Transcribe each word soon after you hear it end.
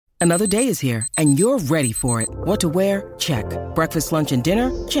Another day is here, and you're ready for it. What to wear? Check. Breakfast, lunch, and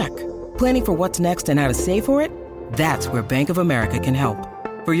dinner? Check. Planning for what's next and how to save for it? That's where Bank of America can help.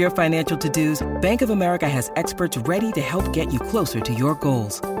 For your financial to-dos, Bank of America has experts ready to help get you closer to your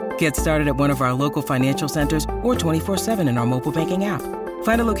goals. Get started at one of our local financial centers or 24/7 in our mobile banking app.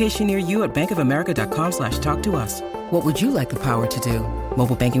 Find a location near you at bankofamerica.com/talktous. What would you like the power to do?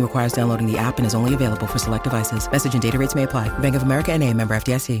 Mobile banking requires downloading the app and is only available for select devices. Message and data rates may apply. Bank of America N.A., member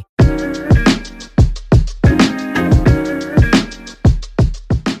FDIC.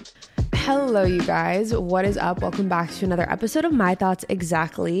 Hello, you guys. What is up? Welcome back to another episode of My Thoughts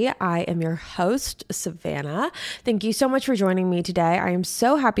Exactly. I am your host, Savannah. Thank you so much for joining me today. I am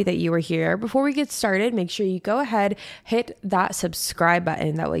so happy that you are here. Before we get started, make sure you go ahead, hit that subscribe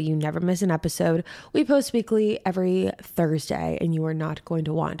button. That way you never miss an episode. We post weekly every Thursday, and you are not going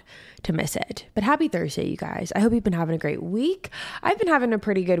to want to miss it. But happy Thursday, you guys. I hope you've been having a great week. I've been having a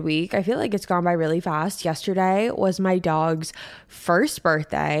pretty good week. I feel like it's gone by really fast. Yesterday was my dog's first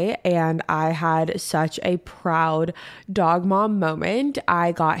birthday, and I had such a proud dog mom moment.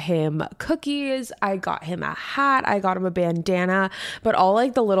 I got him cookies, I got him a hat, I got him a bandana, but all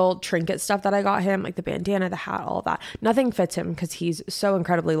like the little trinket stuff that I got him, like the bandana, the hat, all of that, nothing fits him because he's so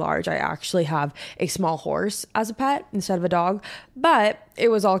incredibly large. I actually have a small horse as a pet instead of a dog, but it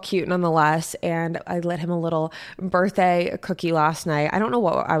was all cute nonetheless. And I lit him a little birthday cookie last night. I don't know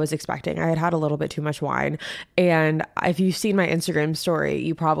what I was expecting. I had had a little bit too much wine. And if you've seen my Instagram story,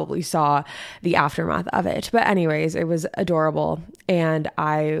 you probably saw the aftermath of it. But anyways, it was adorable. And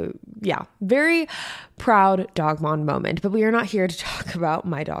very proud dog mom moment. But we are not here to talk about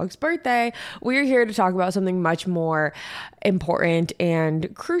my dog's birthday. We are here to talk about something much more important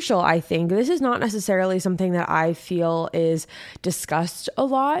and crucial, I think. This is not necessarily something that I feel is discussed a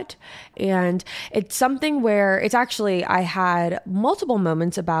lot. And it's something where it's actually, I had multiple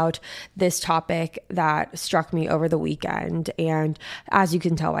moments about this topic that struck me over the weekend. And as you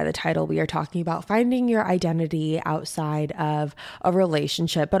can tell by the title, we are talking about finding your identity outside of a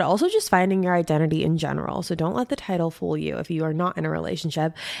relationship, but also just finding your identity in general. So don't let the title fool you if you are not in a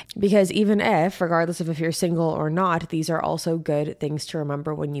relationship, because even if, regardless of if you're single or not, these are also good things to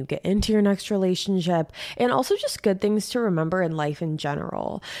remember when you get into your next relationship, and also just good things to remember in life in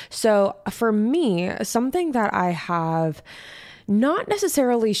general. So for me, something that I have not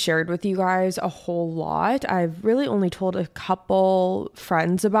necessarily shared with you guys a whole lot, I've really only told a couple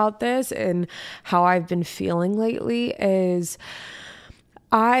friends about this and how I've been feeling lately, is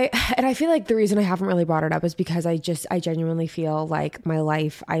I feel like the reason I haven't really brought it up is because I genuinely feel like my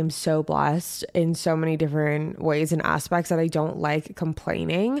life, I'm so blessed in so many different ways and aspects that I don't like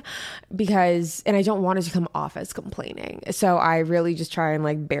complaining and I don't want it to come off as complaining. So I really just try and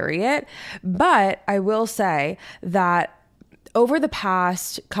like bury it. But I will say that over the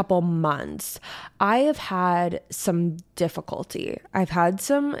past couple months, I have had some difficulty. I've had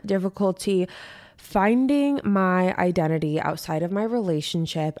some difficulty finding my identity outside of my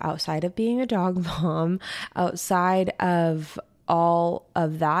relationship, outside of being a dog mom, outside of all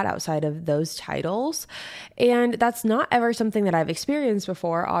of that, outside of those titles. And that's not ever something that I've experienced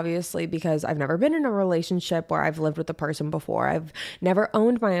before, obviously, because I've never been in a relationship where I've lived with a person before. I've never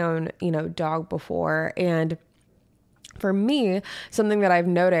owned my own, dog before. And for me, something that I've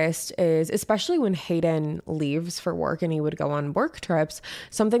noticed is, especially when Hayden leaves for work and he would go on work trips,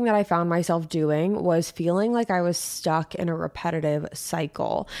 something that I found myself doing was feeling like I was stuck in a repetitive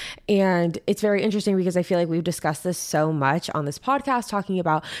cycle. And it's very interesting because I feel like we've discussed this so much on this podcast, talking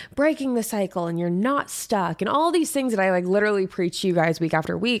about breaking the cycle and you're not stuck and all these things that I like literally preach to you guys week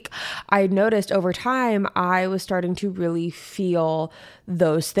after week. I noticed over time, I was starting to really feel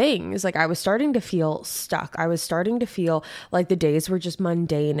those things. Like I was starting to feel stuck. I was starting to feel like the days were just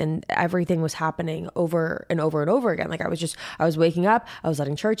mundane and everything was happening over and over and over again. Like I was waking up, I was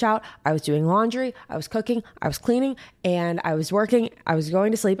letting church out, I was doing laundry, I was cooking, I was cleaning, and I was working, I was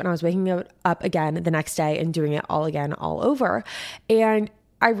going to sleep, and I was waking up again the next day and doing it all again, all over. And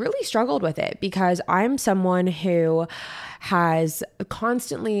I really struggled with it because I'm someone who has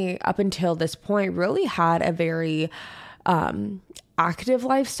constantly, up until this point, really had a very active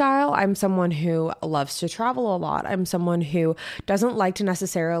lifestyle. I'm someone who loves to travel a lot. I'm someone who doesn't like to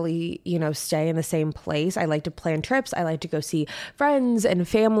necessarily, stay in the same place. I like to plan trips. I like to go see friends and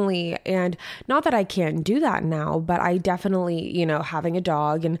family. And not that I can't do that now, but I definitely, having a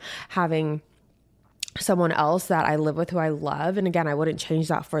dog and having someone else that I live with who I love. And again, I wouldn't change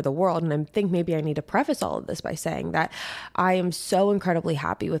that for the world. And I think maybe I need to preface all of this by saying that I am so incredibly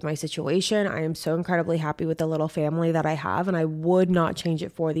happy with my situation. I am so incredibly happy with the little family that I have, and I would not change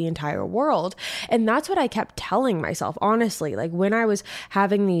it for the entire world. And that's what I kept telling myself, honestly. Like when I was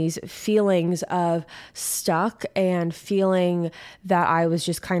having these feelings of stuck and feeling that I was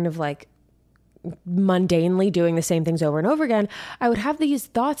just kind of like mundanely doing the same things over and over again, I would have these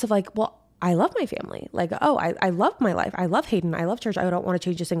thoughts of like, well, I love my family. Like, oh, I love my life. I love Hayden. I love church. I don't want to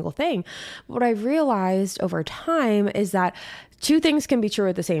change a single thing. What I've realized over time is that two things can be true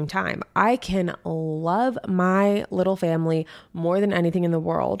at the same time. I can love my little family more than anything in the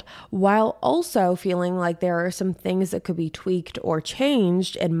world, while also feeling like there are some things that could be tweaked or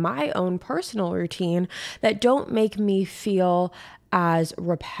changed in my own personal routine that don't make me feel as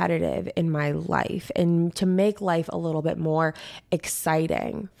repetitive in my life, and to make life a little bit more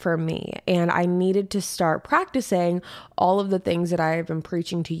exciting for me. And I needed to start practicing all of the things that I've been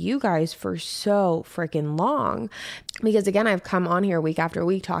preaching to you guys for so freaking long. Because again, I've come on here week after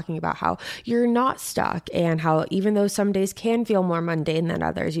week talking about how you're not stuck, and how even though some days can feel more mundane than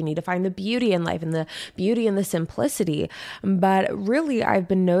others, you need to find the beauty in life and the beauty in the simplicity. But really, I've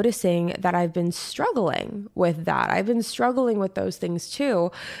been noticing that I've been struggling with that. I've been struggling with those things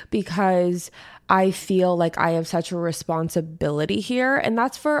too, because I feel like I have such a responsibility here. And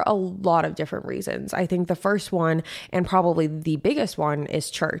that's for a lot of different reasons. I think the first one, and probably the biggest one,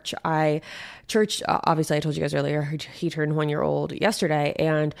 is church. Obviously I told you guys earlier, he turned 1 year old yesterday.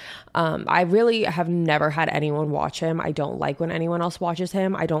 And I really have never had anyone watch him. I don't like when anyone else watches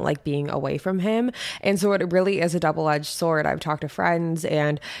him. I don't like being away from him. And so it really is a double-edged sword. I've talked to friends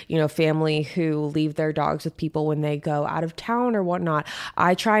and, family who leave their dogs with people when they go out of town or whatnot.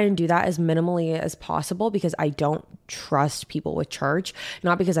 I try and do that as minimally as possible, because I don't trust people with church.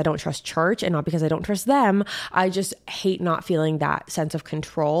 Not because I don't trust church, and not because I don't trust them. I just hate not feeling that sense of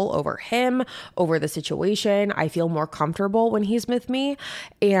control over him, over the situation. I feel more comfortable when he's with me.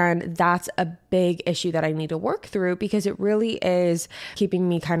 And that's a big issue that I need to work through, because it really is keeping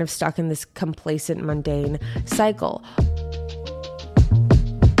me kind of stuck in this complacent, mundane cycle.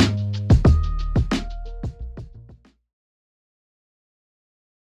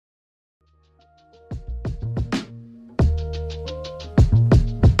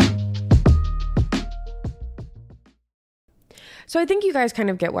 So I think you guys kind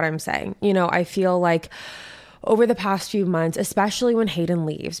of get what I'm saying. I feel like over the past few months, especially when Hayden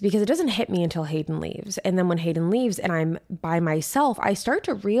leaves, because it doesn't hit me until Hayden leaves. And then when Hayden leaves and I'm by myself, I start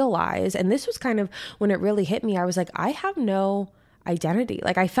to realize, and this was kind of when it really hit me, I was like, I have no identity.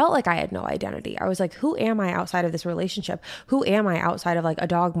 Like I felt like I had no identity. I was like, who am I outside of this relationship? Who am I outside of like a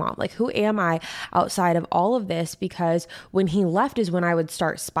dog mom? Like who am I outside of all of this? Because when he left is when I would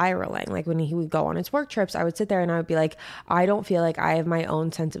start spiraling. Like when he would go on his work trips, I would sit there and I would be like, I don't feel like I have my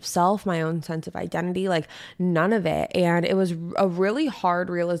own sense of self, my own sense of identity, like none of it. And it was a really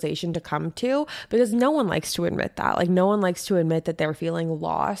hard realization to come to, because no one likes to admit that. Like no one likes to admit that they're feeling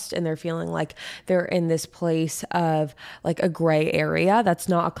lost and they're feeling like they're in this place of like a gray area. That's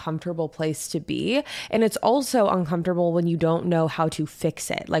not a comfortable place to be. And it's also uncomfortable when you don't know how to fix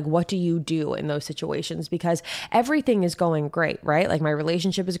it. Like, what do you do in those situations? Because everything is going great, right? Like my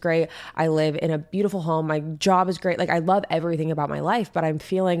relationship is great. I live in a beautiful home. My job is great. Like I love everything about my life, but I'm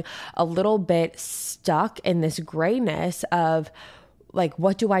feeling a little bit stuck in this grayness of like,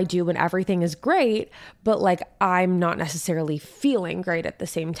 what do I do when everything is great, but like I'm not necessarily feeling great at the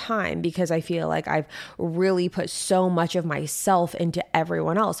same time, because I feel like I've really put so much of myself into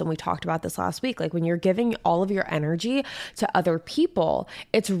everyone else. And we talked about this last week. Like when you're giving all of your energy to other people,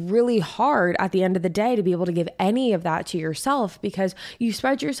 it's really hard at the end of the day to be able to give any of that to yourself, because you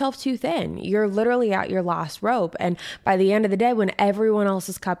spread yourself too thin. You're literally at your last rope. And by the end of the day, when everyone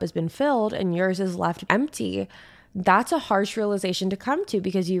else's cup has been filled and yours is left empty, that's a harsh realization to come to,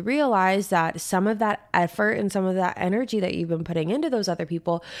 because you realize that some of that effort and some of that energy that you've been putting into those other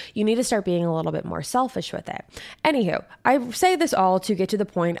people, you need to start being a little bit more selfish with it. Anywho, I say this all to get to the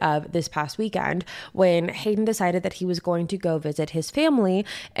point of this past weekend when Hayden decided that he was going to go visit his family.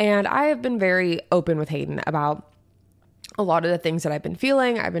 And I have been very open with Hayden about a lot of the things that I've been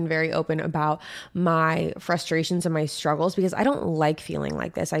feeling. I've been very open about my frustrations and my struggles, because I don't like feeling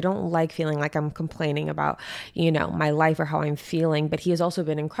like this. I don't like feeling like I'm complaining about, my life or how I'm feeling. But he has also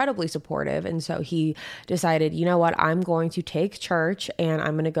been incredibly supportive. And so he decided, you know what, I'm going to take church and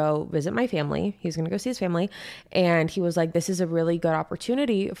I'm going to go visit my family. He's going to go see his family. And he was like, this is a really good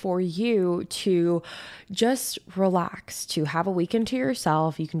opportunity for you to just relax, to have a weekend to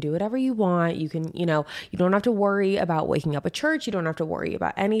yourself. You can do whatever you want. You can, you don't have to worry about waking up at church. You don't have to worry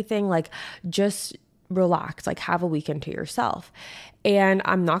about anything. Like, just relax, like have a weekend to yourself. And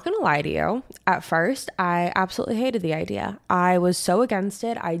I'm not going to lie to you. At first, I absolutely hated the idea. I was so against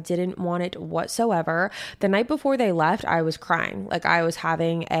it. I didn't want it whatsoever. The night before they left, I was crying. Like I was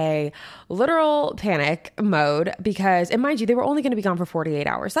having a literal panic mode because, and mind you, they were only going to be gone for 48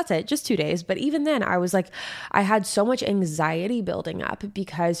 hours. That's it, just 2 days. But even then I was like, I had so much anxiety building up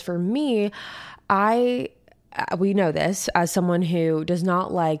because for me, we know this as someone who does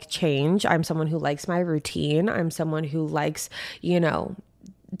not like change. I'm someone who likes my routine. I'm someone who likes,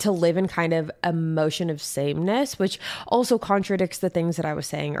 to live in kind of a motion of sameness, which also contradicts the things that I was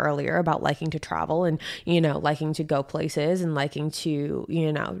saying earlier about liking to travel and, liking to go places and liking to,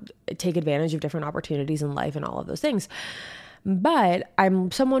 take advantage of different opportunities in life and all of those things. But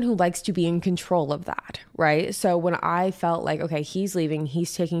I'm someone who likes to be in control of that, right? So when I felt like, okay, he's leaving,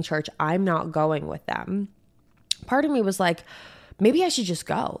 he's taking church, I'm not going with them. Part of me was like, maybe I should just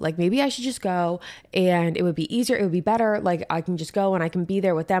go. Like, maybe I should just go and it would be easier. It would be better. Like, I can just go and I can be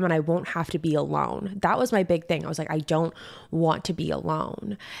there with them and I won't have to be alone. That was my big thing. I was like, I don't want to be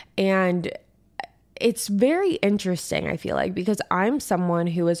alone. And it's very interesting, I feel like, because I'm someone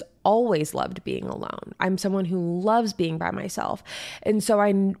who has always loved being alone. I'm someone who loves being by myself. And so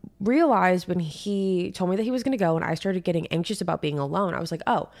I realized when he told me that he was going to go and I started getting anxious about being alone, I was like,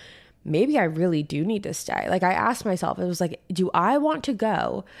 oh, maybe I really do need to stay. Like I asked myself, it was like, do I want to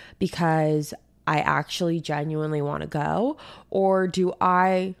go because I actually genuinely want to go? Or do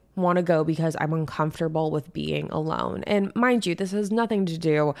I want to go because I'm uncomfortable with being alone? And mind you, this has nothing to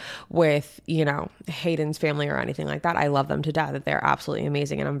do with, Hayden's family or anything like that. I love them to death. They're absolutely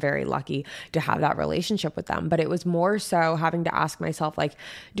amazing. And I'm very lucky to have that relationship with them. But it was more so having to ask myself, like,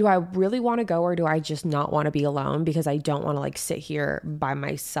 do I really want to go or do I just not want to be alone because I don't want to like sit here by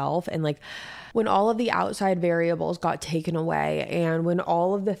myself? And like, when all of the outside variables got taken away and when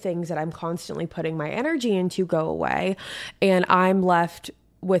all of the things that I'm constantly putting my energy into go away and I'm left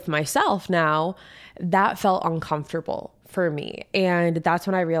with myself now, that felt uncomfortable for me. And that's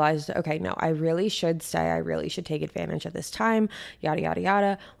when I realized, okay, no, I really should stay. I really should take advantage of this time, yada, yada,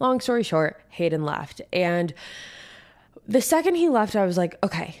 yada. Long story short, Hayden left. And the second he left, I was like,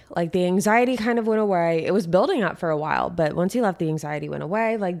 okay, like the anxiety kind of went away. It was building up for a while, but once he left, the anxiety went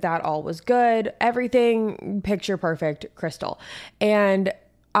away. Like that all was good. Everything picture perfect, crystal. And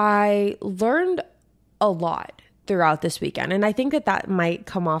I learned a lot throughout this weekend. And I think that might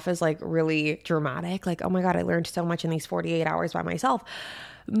come off as like really dramatic. Like, oh my God, I learned so much in these 48 hours by myself.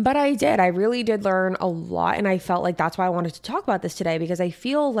 But I did. I really did learn a lot. And I felt like that's why I wanted to talk about this today, because I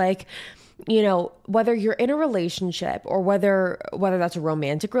feel like, whether you're in a relationship or whether that's a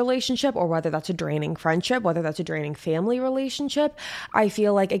romantic relationship or whether that's a draining friendship, whether that's a draining family relationship, I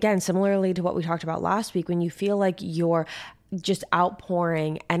feel like, again, similarly to what we talked about last week, when you feel like you're just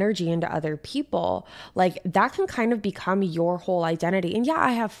outpouring energy into other people, like that can kind of become your whole identity. And yeah,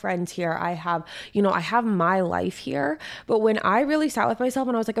 I have friends here. I have my life here. But when I really sat with myself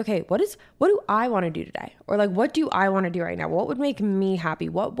and I was like, okay, what do I want to do today? Or like, what do I want to do right now? What would make me happy?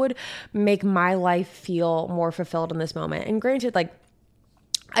 What would make my life feel more fulfilled in this moment? And granted, like,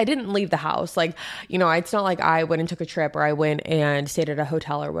 I didn't leave the house. Like, it's not like I went and took a trip or I went and stayed at a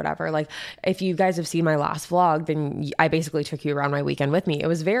hotel or whatever. Like, if you guys have seen my last vlog, then I basically took you around my weekend with me. It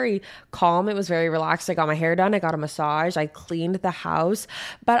was very calm. It was very relaxed. I got my hair done. I got a massage. I cleaned the house.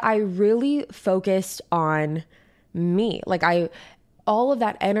 But I really focused on me. Like, all of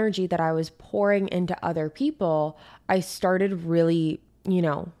that energy that I was pouring into other people, I started really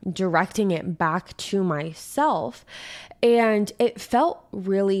directing it back to myself. And it felt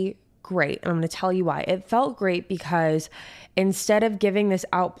really great. And I'm going to tell you why. It felt great because instead of giving this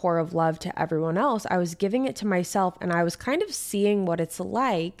outpour of love to everyone else, I was giving it to myself, and I was kind of seeing what it's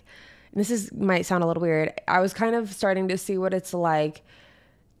like. And this might sound a little weird. I was kind of starting to see what it's like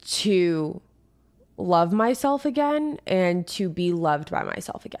to love myself again and to be loved by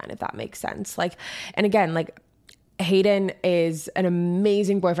myself again, if that makes sense. Like, and again, like, Hayden is an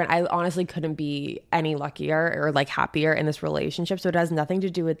amazing boyfriend. I honestly couldn't be any luckier or like happier in this relationship. So it has nothing to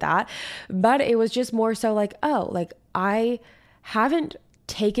do with that. But it was just more so like, oh, like I haven't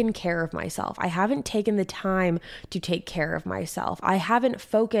taken care of myself. I haven't taken the time to take care of myself. I haven't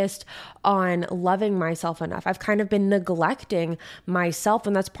focused on loving myself enough. I've kind of been neglecting myself.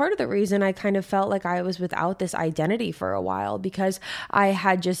 And that's part of the reason I kind of felt like I was without this identity for a while, because I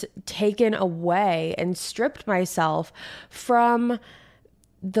had just taken away and stripped myself from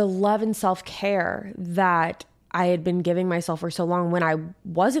the love and self-care that I had been giving myself for so long when I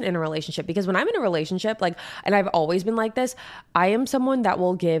wasn't in a relationship. Because when I'm in a relationship, like, and I've always been like this, I am someone that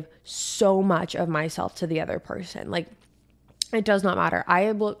will give so much of myself to the other person. Like, It does not matter.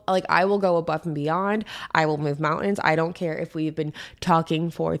 I will go above and beyond. I will move mountains. I don't care if we've been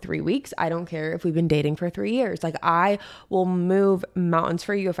talking for 3 weeks. I don't care if we've been dating for 3 years. Like, I will move mountains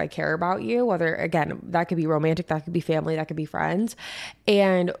for you if I care about you, whether, again, that could be romantic, that could be family, that could be friends.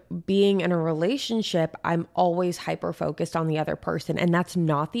 And being in a relationship, I'm always hyper focused on the other person. And that's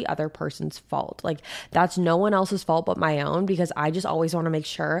not the other person's fault. Like, that's no one else's fault but my own, because I just always want to make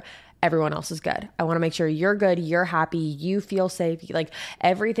sure everyone else is good. I want to make sure you're good, you're happy, you feel safe, like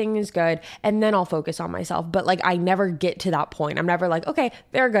everything is good. And then I'll focus on myself. But like, I never get to that point. I'm never like, okay,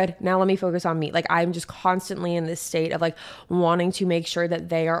 they're good, now let me focus on me. Like, I'm just constantly in this state of like wanting to make sure that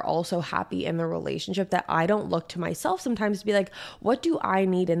they are also happy in the relationship, that I don't look to myself sometimes to be like, what do I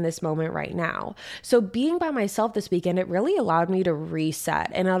need in this moment right now? So being by myself this weekend, it really allowed me to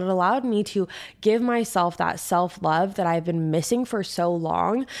reset, and it allowed me to give myself that self-love that I've been missing for so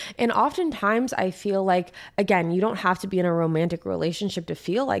long. And oftentimes I feel like, again, you don't have to be in a romantic relationship to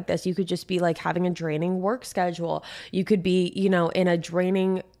feel like this. You could just be like having a draining work schedule. You could be, in a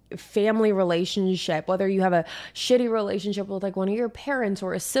draining family relationship, whether you have a shitty relationship with like one of your parents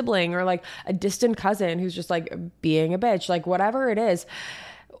or a sibling or like a distant cousin who's just like being a bitch, like whatever it is.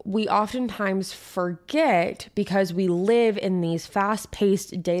 We oftentimes forget, because we live in these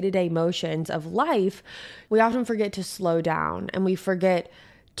fast-paced day-to-day motions of life, we often forget to slow down, and we forget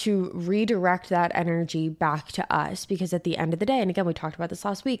to redirect that energy back to us. Because at the end of the day, and again, we talked about this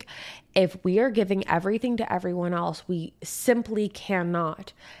last week, if we are giving everything to everyone else, we simply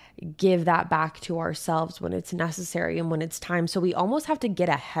cannot give that back to ourselves when it's necessary and when it's time. So we almost have to get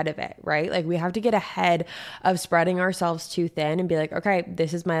ahead of it, right? Like, we have to get ahead of spreading ourselves too thin and be like, okay,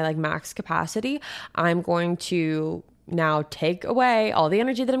 this is my like max capacity. I'm going to now take away all the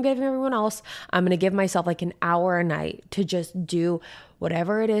energy that I'm giving everyone else. I'm going to give myself like an hour a night to just do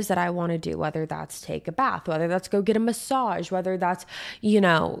whatever it is that I want to do, whether that's take a bath, whether that's go get a massage, whether that's,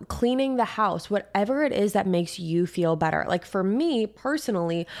 cleaning the house, whatever it is that makes you feel better. Like, for me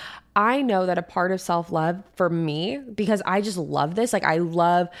personally, I know that a part of self-love for me, because I just love this, like I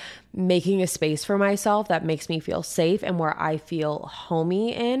love making a space for myself that makes me feel safe and where I feel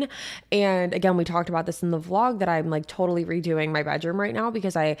homey in. And again, we talked about this in the vlog that I'm like totally redoing my bedroom right now,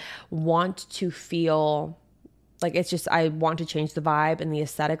 because I want to feel like, it's just, I want to change the vibe and the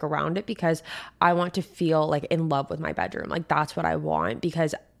aesthetic around it, because I want to feel like in love with my bedroom. Like, that's what I want,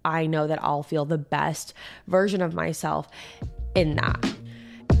 because I know that I'll feel the best version of myself in that.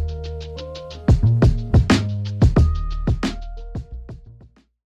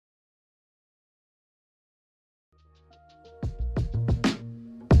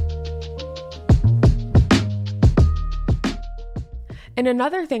 And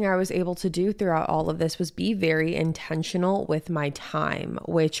another thing I was able to do throughout all of this was be very intentional with my time,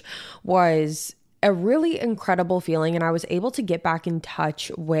 which was a really incredible feeling. And I was able to get back in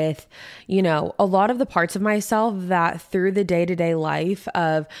touch with, a lot of the parts of myself that through the day-to-day life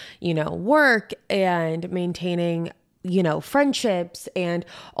of, work and maintaining friendships, and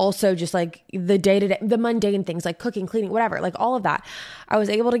also just like the day-to-day, the mundane things like cooking, cleaning, whatever, like all of that. I was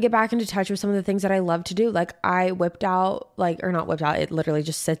able to get back into touch with some of the things that I love to do. Like, I not whipped out, it literally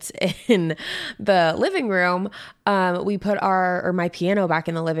just sits in the living room. We put my piano back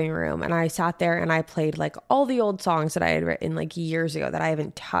in the living room, and I sat there and I played like all the old songs that I had written like years ago that I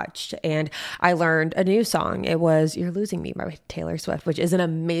haven't touched. And I learned a new song. It was You're Losing Me by Taylor Swift, which is an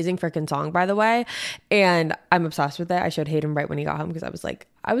amazing freaking song, by the way. And I'm obsessed with it. I showed Hayden right when he got home, because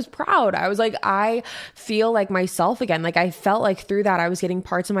I was proud. I was like, I feel like myself again. Like, I felt like through that I was getting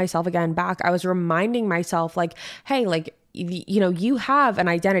parts of myself again back. I was reminding myself like, hey, like, you have an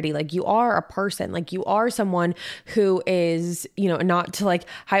identity, like you are a person, like you are someone who is, not to like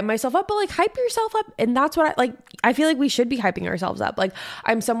hype myself up, but like hype yourself up. And that's what I feel like we should be hyping ourselves up. Like,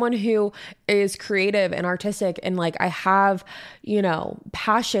 I'm someone who is creative and artistic, and like I have,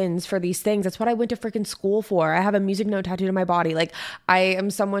 passions for these things. That's what I went to freaking school for. I have a music note tattooed on my body. Like, I am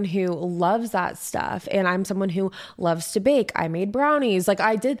someone who loves that stuff, and I'm someone who loves to bake. I made brownies. Like,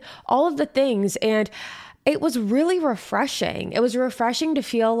 I did all of the things, and it was really refreshing. It was refreshing to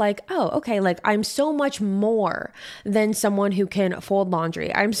feel like, oh, okay, like I'm so much more than someone who can fold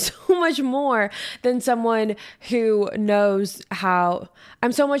laundry. I'm so much more than someone who knows how.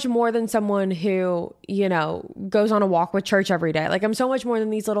 I'm so much more than someone who, goes on a walk with church every day. Like, I'm so much more than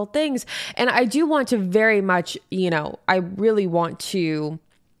these little things. And I do want to very much, I really want to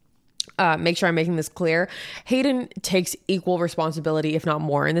make sure I'm making this clear. Hayden takes equal responsibility, if not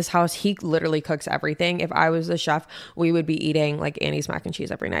more, in this house. He literally cooks everything. If I was a chef, we would be eating like Annie's mac and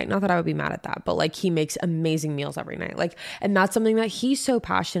cheese every night. Not that I would be mad at that, but like he makes amazing meals every night. Like, and that's something that he's so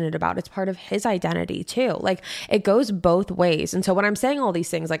passionate about. It's part of his identity too. Like it goes both ways. And so when I'm saying all these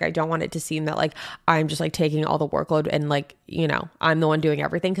things, like I don't want it to seem that like I'm just like taking all the workload and like, you know, I'm the one doing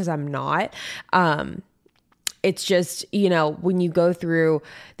everything, because I'm not. It's just, you know, when you go through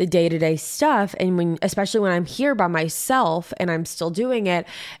the day-to-day stuff, and especially when I'm here by myself and I'm still doing it,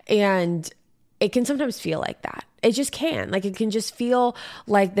 and it can sometimes feel like that. It just can. Like it can just feel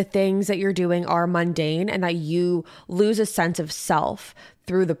like the things that you're doing are mundane and that you lose a sense of self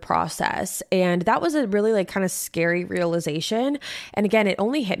through the process. And that was a really like kind of scary realization. And again, it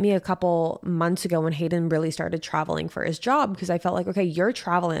only hit me a couple months ago when Hayden really started traveling for his job, because I felt like, okay, you're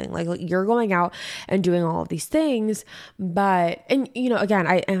traveling, like you're going out and doing all of these things. But, and you know, again,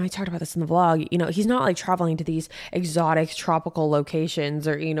 I talked about this in the vlog, you know, he's not like traveling to these exotic tropical locations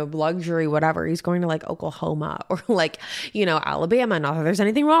or, you know, luxury, whatever. He's going to like Oklahoma or like, you know, Alabama. Not that there's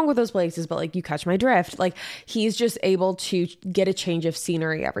anything wrong with those places, but like you catch my drift. Like he's just able to get a change of scenery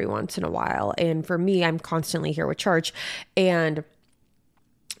every once in a while. And for me, I'm constantly here with church, and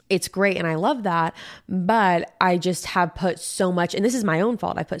it's great. And I love that. But I just have put so much, and this is my own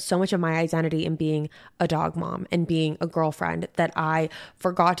fault, I put so much of my identity in being a dog mom and being a girlfriend that I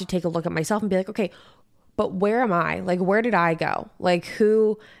forgot to take a look at myself and be like, okay, but where am I? Like, where did I go? Like,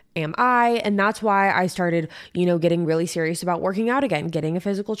 who am I? And that's why I started, you know, getting really serious about working out again, getting a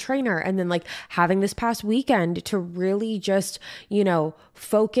physical trainer, and then like having this past weekend to really just, you know,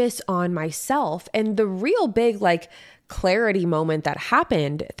 focus on myself. And the real big like clarity moment that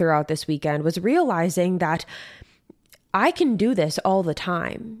happened throughout this weekend was realizing that I can do this all the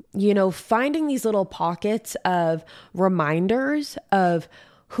time, you know, finding these little pockets of reminders of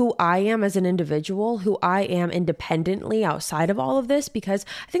who I am as an individual, who I am independently outside of all of this, because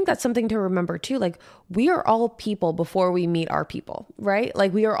I think that's something to remember too. Like we are all people before we meet our people, right?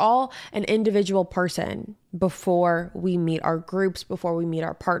 Like we are all an individual person before we meet our groups, before we meet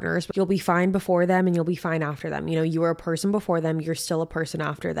our partners. You'll be fine before them and you'll be fine after them. You know, you were a person before them, you're still a person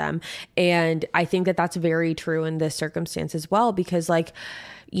after them. And I think that that's very true in this circumstance as well, because like,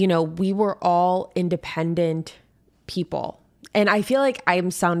 you know, we were all independent people. And I feel like I'm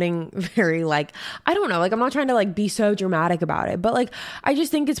sounding very like, I don't know, like I'm not trying to like be so dramatic about it, but like, I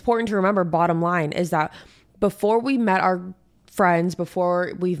just think it's important to remember, bottom line is that before we met our friends,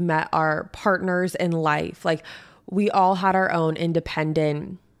 before we've met our partners in life, like we all had our own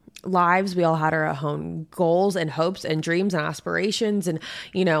independent lives. We all had our own goals and hopes and dreams and aspirations and,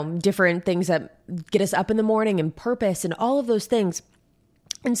 you know, different things that get us up in the morning and purpose and all of those things.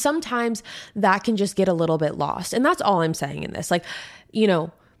 And sometimes that can just get a little bit lost. And that's all I'm saying in this. Like, you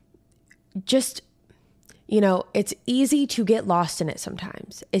know, just, you know, it's easy to get lost in it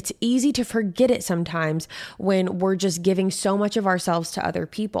sometimes. It's easy to forget it sometimes when we're just giving so much of ourselves to other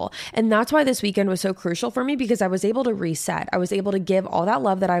people. And that's why this weekend was so crucial for me, because I was able to reset. I was able to give all that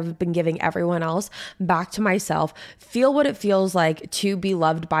love that I've been giving everyone else back to myself, feel what it feels like to be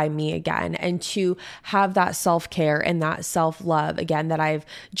loved by me again, and to have that self-care and that self-love again that I've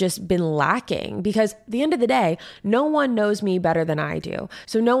just been lacking. Because at the end of the day, no one knows me better than I do.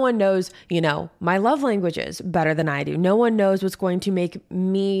 So no one knows, you know, my love languages better than I do. No one knows what's going to make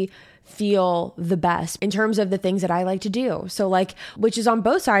me feel the best in terms of the things that I like to do. So like, which is on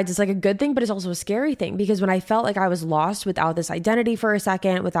both sides, it's like a good thing, but it's also a scary thing, because when I felt like I was lost without this identity for a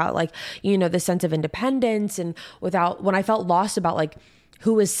second, without like, you know, this sense of independence, and when I felt lost about like,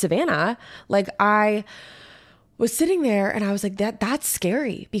 who is Savannah, like I was sitting there and I was like, that's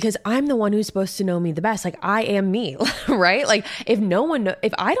scary, because I'm the one who's supposed to know me the best. Like I am me, right? Like if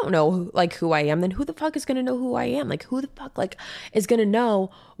I don't know who I am, then who the fuck is going to know who I am? Like who the fuck like is going to know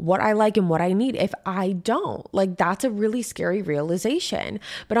what I like and what I need if I don't? Like that's a really scary realization.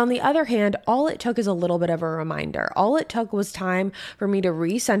 But on the other hand, all it took is a little bit of a reminder. All it took was time for me to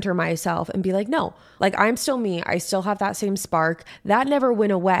recenter myself and be like, no, like I'm still me. I still have that same spark. That never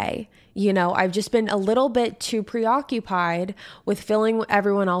went away. You know, I've just been a little bit too preoccupied with filling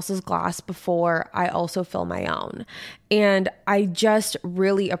everyone else's glass before I also fill my own. And I just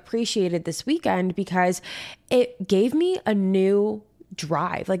really appreciated this weekend because it gave me a new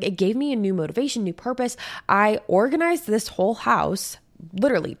drive. Like it gave me a new motivation, new purpose. I organized this whole house,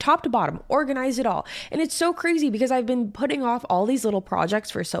 literally top to bottom, organized it all. And it's so crazy because I've been putting off all these little projects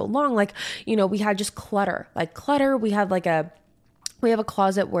for so long. Like, you know, we had just clutter. We had like a we have a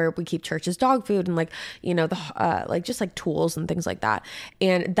closet where we keep Church's dog food and like, you know, the like just like tools and things like that.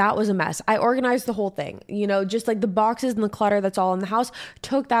 And that was a mess. I organized the whole thing, you know, just like the boxes and the clutter that's all in the house,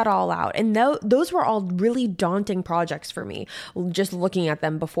 took that all out. And those were all really daunting projects for me, just looking at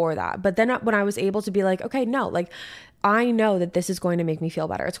them before that. But then when I was able to be like, okay, no, like I know that this is going to make me feel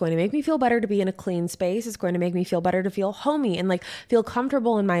better. It's going to make me feel better to be in a clean space. It's going to make me feel better to feel homey and like feel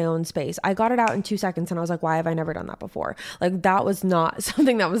comfortable in my own space. I got it out in 2 seconds and I was like, why have I never done that before? Like that was not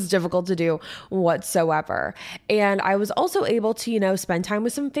something that was difficult to do whatsoever. And I was also able to, you know, spend time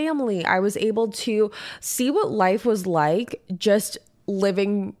with some family. I was able to see what life was like just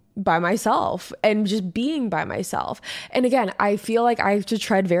living by myself and just being by myself. And again, I feel like I have to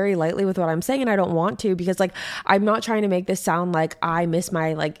tread very lightly with what I'm saying, and I don't want to, because like I'm not trying to make this sound like I miss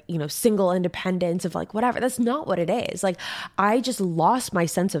my like, you know, single independence of like whatever. That's not what it is. Like I just lost my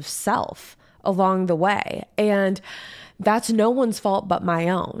sense of self along the way, and that's no one's fault but my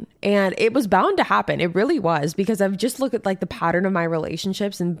own. And it was bound to happen. It really was, because I've just looked at like the pattern of my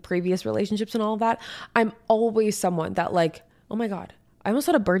relationships and previous relationships and all of that. I'm always someone that like, oh my God, I almost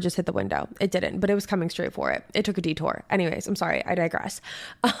had a bird just hit the window. It didn't, but it was coming straight for it. It took a detour. Anyways, I'm sorry. I digress.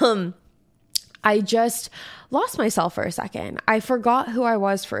 I just lost myself for a second. I forgot who I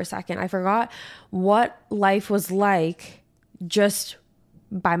was for a second. I forgot what life was like just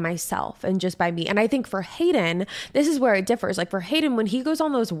by myself and just by me. And I think for Hayden, this is where it differs. Like for Hayden, when he goes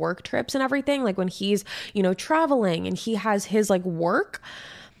on those work trips and everything, like when he's, you know, traveling and he has his like work,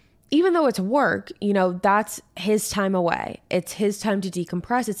 even though it's work, you know, that's his time away. It's his time to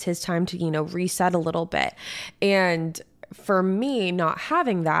decompress. It's his time to, you know, reset a little bit. And for me, not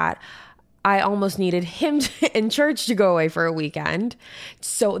having that, I almost needed him in church to go away for a weekend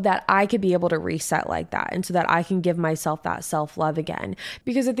so that I could be able to reset like that. And so that I can give myself that self-love again.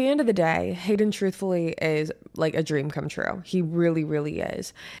 Because at the end of the day, Hayden truthfully is like a dream come true. He really, really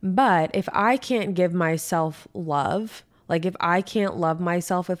is. But if I can't give myself love, like if I can't love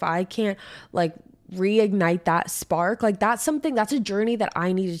myself, if I can't like reignite that spark, like that's a journey that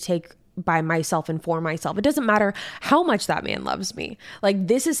I need to take by myself and for myself. It doesn't matter how much that man loves me. Like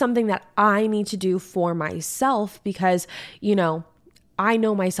this is something that I need to do for myself, because, you know, I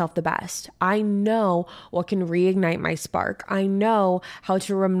know myself the best. I know what can reignite my spark. I know how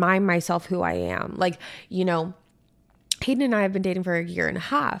to remind myself who I am. Like, you know, Hayden and I have been dating for 1.5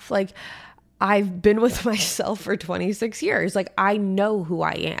 years. Like I've been with myself for 26 years. Like I know who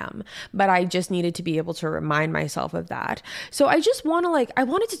I am, but I just needed to be able to remind myself of that. So I just want to I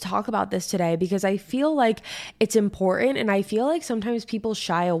wanted to talk about this today because I feel like it's important, and I feel like sometimes people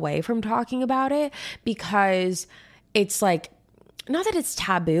shy away from talking about it because it's like, not that it's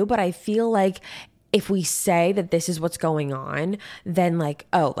taboo, but I feel like if we say that this is what's going on, then like,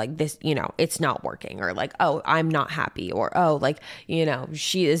 oh, like this, you know, it's not working, or like, oh, I'm not happy, or, oh, like, you know,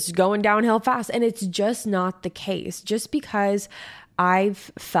 she is going downhill fast. And it's just not the case. Just because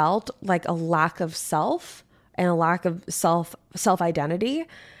I've felt like a lack of self and a lack of self-identity,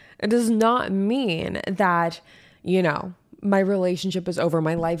 it does not mean that, you know, my relationship is over,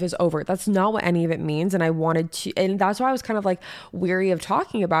 my life is over. That's not what any of it means. And I wanted to, and that's why I was kind of like weary of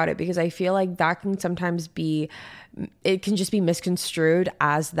talking about it, because I feel like that can sometimes be, it can just be misconstrued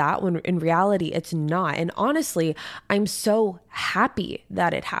as that, when in reality it's not. And honestly, I'm so happy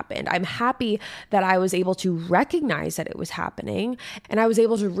that it happened. I'm happy that I was able to recognize that it was happening, and I was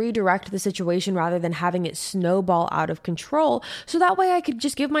able to redirect the situation rather than having it snowball out of control. So that way I could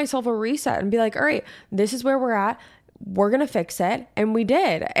just give myself a reset and be like, all right, this is where we're at. We're going to fix it. And we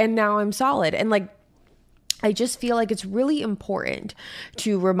did. And now I'm solid. And like, I just feel like it's really important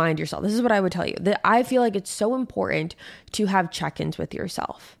to remind yourself. This is what I would tell you, that I feel like it's so important to have check-ins with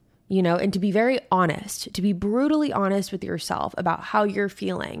yourself, you know, and to be very honest, to be brutally honest with yourself about how you're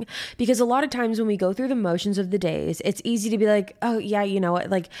feeling. Because a lot of times when we go through the motions of the days, it's easy to be like, oh yeah, you know what,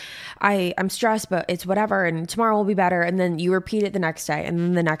 like I'm stressed, but it's whatever, and tomorrow will be better. And then you repeat it the next day, and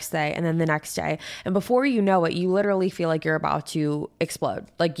then the next day, and then the next day. And before you know it, you literally feel like you're about to explode.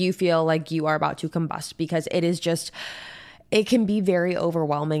 Like you feel like you are about to combust, because it is just, it can be very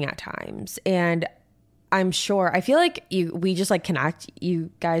overwhelming at times. And I'm sure, I feel like we just like connect,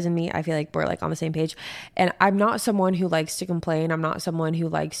 you guys and me. I feel like we're like on the same page. And I'm not someone who likes to complain. I'm not someone who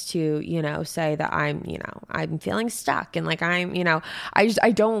likes to, you know, say that I'm, you know, I'm feeling stuck and like I'm, you know, I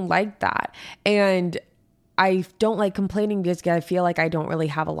don't like that. And I don't like complaining because I feel like I don't really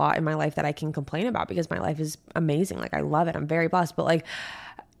have a lot in my life that I can complain about, because my life is amazing. Like I love it. I'm very blessed, but like,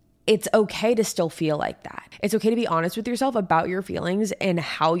 it's okay to still feel like that. It's okay to be honest with yourself about your feelings and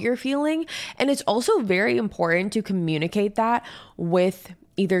how you're feeling. And it's also very important to communicate that with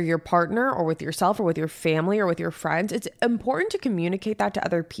either your partner or with yourself or with your family or with your friends, it's important to communicate that to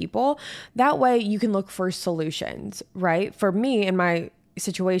other people. That way you can look for solutions, right? For me, in my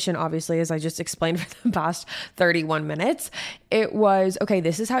situation, obviously, as I just explained for the past 31 minutes, it was, okay,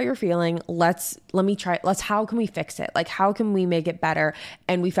 this is how you're feeling. How can we fix it? Like, how can we make it better?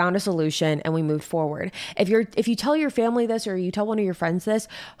 And we found a solution and we moved forward. If you tell your family this, or you tell one of your friends this,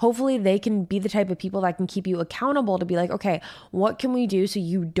 hopefully they can be the type of people that can keep you accountable to be like, okay, what can we do so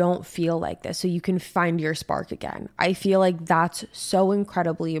you don't feel like this? So you can find your spark again. I feel like that's so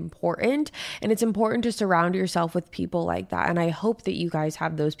incredibly important. And it's important to surround yourself with people like that. And I hope that you guys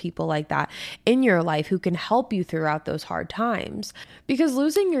have those people like that in your life who can help you throughout those hard times, because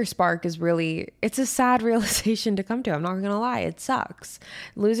losing your spark is really, it's a sad realization to come to. I'm not going to lie. It sucks.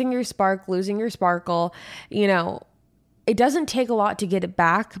 Losing your spark, losing your sparkle, it doesn't take a lot to get it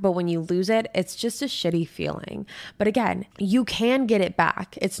back, but when you lose it, it's just a shitty feeling. But again, you can get it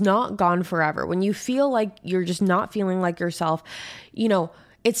back. It's not gone forever. When you feel like you're just not feeling like yourself,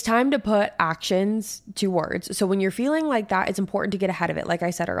 it's time to put actions to words. So when you're feeling like that, it's important to get ahead of it, like I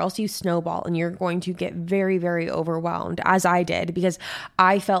said, or else you snowball and you're going to get very, very overwhelmed, as I did, because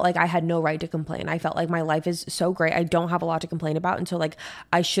I felt like I had no right to complain. I felt like my life is so great. I don't have a lot to complain about. And so like,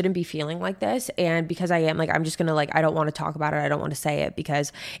 I shouldn't be feeling like this. And because I am, like, I'm just going to I don't want to talk about it. I don't want to say it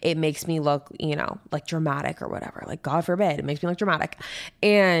because it makes me look, like dramatic or whatever. Like, God forbid, it makes me look dramatic.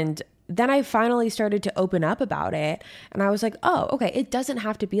 And then I finally started to open up about it, and I was like, oh, okay, it doesn't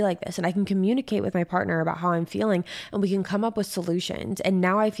have to be like this. And I can communicate with my partner about how I'm feeling, and we can come up with solutions. And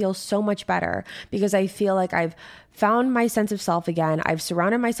now I feel so much better because I feel like I've found my sense of self again. I've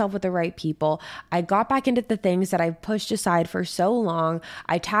surrounded myself with the right people. I got back into the things that I've pushed aside for so long.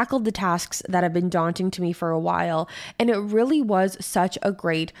 I tackled the tasks that have been daunting to me for a while. And it really was such a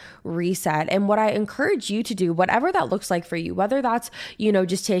great reset. And what I encourage you to do, whatever that looks like for you, whether that's,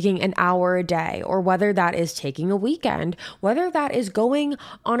 just taking an hour a day, or whether that is taking a weekend, whether that is going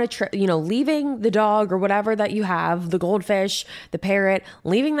on a trip, leaving the dog or whatever that you have, the goldfish, the parrot,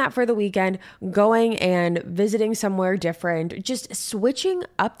 leaving that for the weekend, going and visiting somewhere different, just switching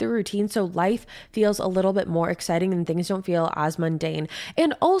up the routine so life feels a little bit more exciting and things don't feel as mundane.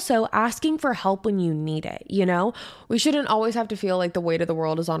 And also asking for help when you need it. We shouldn't always have to feel like the weight of the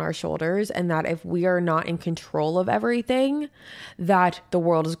world is on our shoulders, and that if we are not in control of everything, that the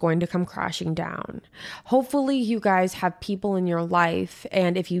world is going to come crashing down. Hopefully you guys have people in your life,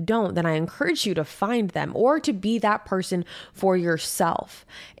 and if you don't, then I encourage you to find them, or to be that person for yourself,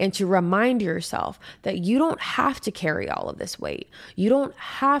 and to remind yourself that you don't have to carry all of this weight. You don't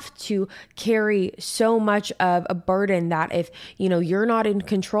have to carry so much of a burden that if, you're not in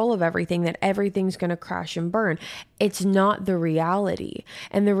control of everything, that everything's going to crash and burn. It's not the reality.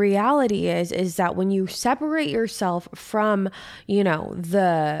 And the reality is that when you separate yourself from,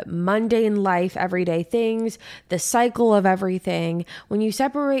 the mundane life, everyday things, the cycle of everything, when you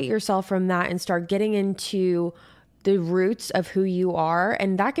separate yourself from that and start getting into the roots of who you are,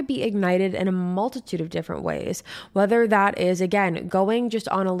 and that could be ignited in a multitude of different ways, whether that is, again, going just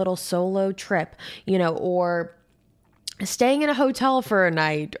on a little solo trip, or staying in a hotel for a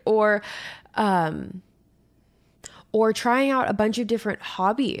night, or trying out a bunch of different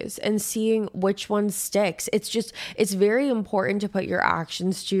hobbies and seeing which one sticks. It's very important to put your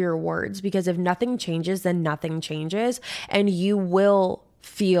actions to your words, because if nothing changes, then nothing changes, and you will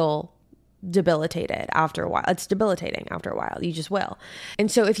feel debilitated after a while. It's debilitating after a while. You just will.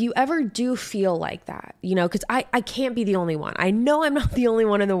 And so if you ever do feel like that, because I can't be the only one. I know I'm not the only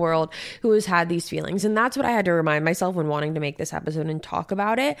one in the world who has had these feelings. And that's what I had to remind myself when wanting to make this episode and talk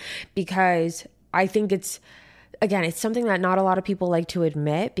about it, because I think it's something that not a lot of people like to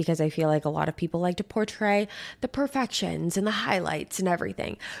admit, because I feel like a lot of people like to portray the perfections and the highlights and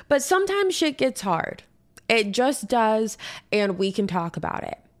everything. But sometimes shit gets hard. It just does. And we can talk about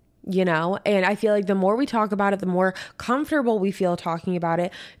it. And I feel like the more we talk about it, the more comfortable we feel talking about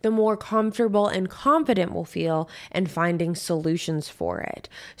it, the more comfortable and confident we'll feel in finding solutions for it.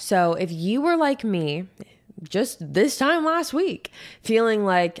 So if you were like me, just this time last week, feeling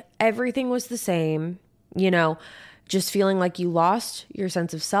like everything was the same, just feeling like you lost your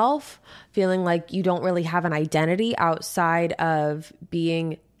sense of self, feeling like you don't really have an identity outside of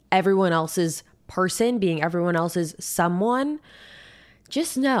being everyone else's person, being everyone else's someone,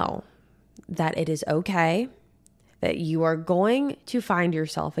 just know that it is okay, that you are going to find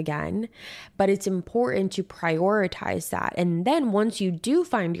yourself again, but it's important to prioritize that. And then once you do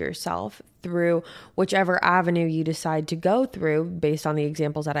find yourself through whichever avenue you decide to go through, based on the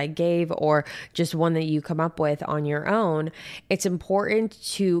examples that I gave, or just one that you come up with on your own, it's important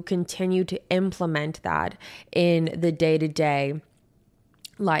to continue to implement that in the day-to-day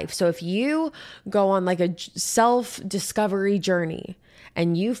life. So if you go on like a self-discovery journey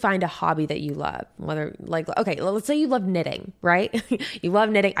and you find a hobby that you love, whether like, okay, let's say you love knitting, right? You love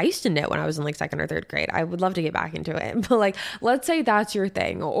knitting. I used to knit when I was in like 2nd or 3rd grade. I would love to get back into it. But like, let's say that's your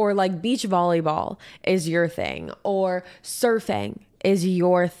thing, or like beach volleyball is your thing, or surfing is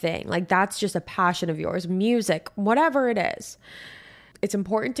your thing. Like that's just a passion of yours, music, whatever it is. It's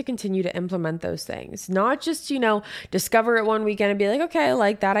important to continue to implement those things, not just, discover it one weekend and be like, okay, I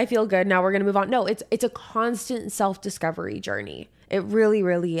like that, I feel good, now we're going to move on. No, it's a constant self-discovery journey. It really,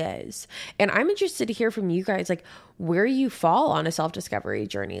 really is. And I'm interested to hear from you guys, like where you fall on a self-discovery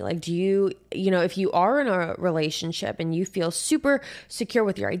journey. Like, do you, if you are in a relationship and you feel super secure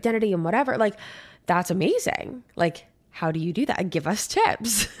with your identity and whatever, like that's amazing. Like, how do you do that? Give us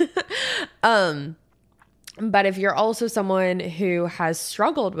tips. But if you're also someone who has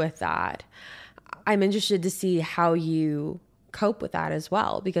struggled with that, I'm interested to see how you cope with that as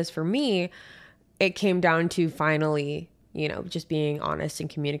well. Because for me, it came down to finally, just being honest and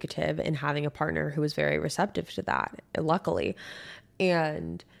communicative and having a partner who was very receptive to that, luckily.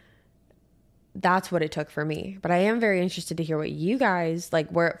 And that's what it took for me. But I am very interested to hear what you guys, like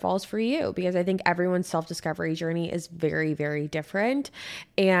where it falls for you, because I think everyone's self-discovery journey is very, very different.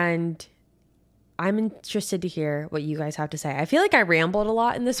 And I'm interested to hear what you guys have to say. I feel like I rambled a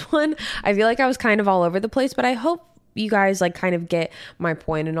lot in this one. I feel like I was kind of all over the place, but I hope you guys like kind of get my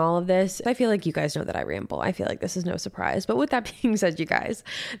point in all of this. I feel like you guys know that I ramble. I feel like this is no surprise. But with that being said, you guys,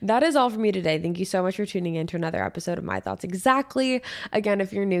 that is all for me today. Thank you so much for tuning in to another episode of My Thoughts Exactly. Again,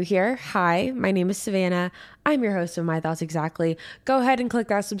 if you're new here, hi, my name is Savannah. I'm your host of My Thoughts Exactly. Go ahead and click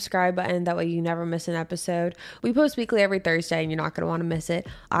that subscribe button. That way you never miss an episode. We post weekly every Thursday and you're not going to want to miss it.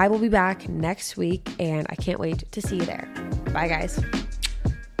 I will be back next week and I can't wait to see you there. Bye, guys.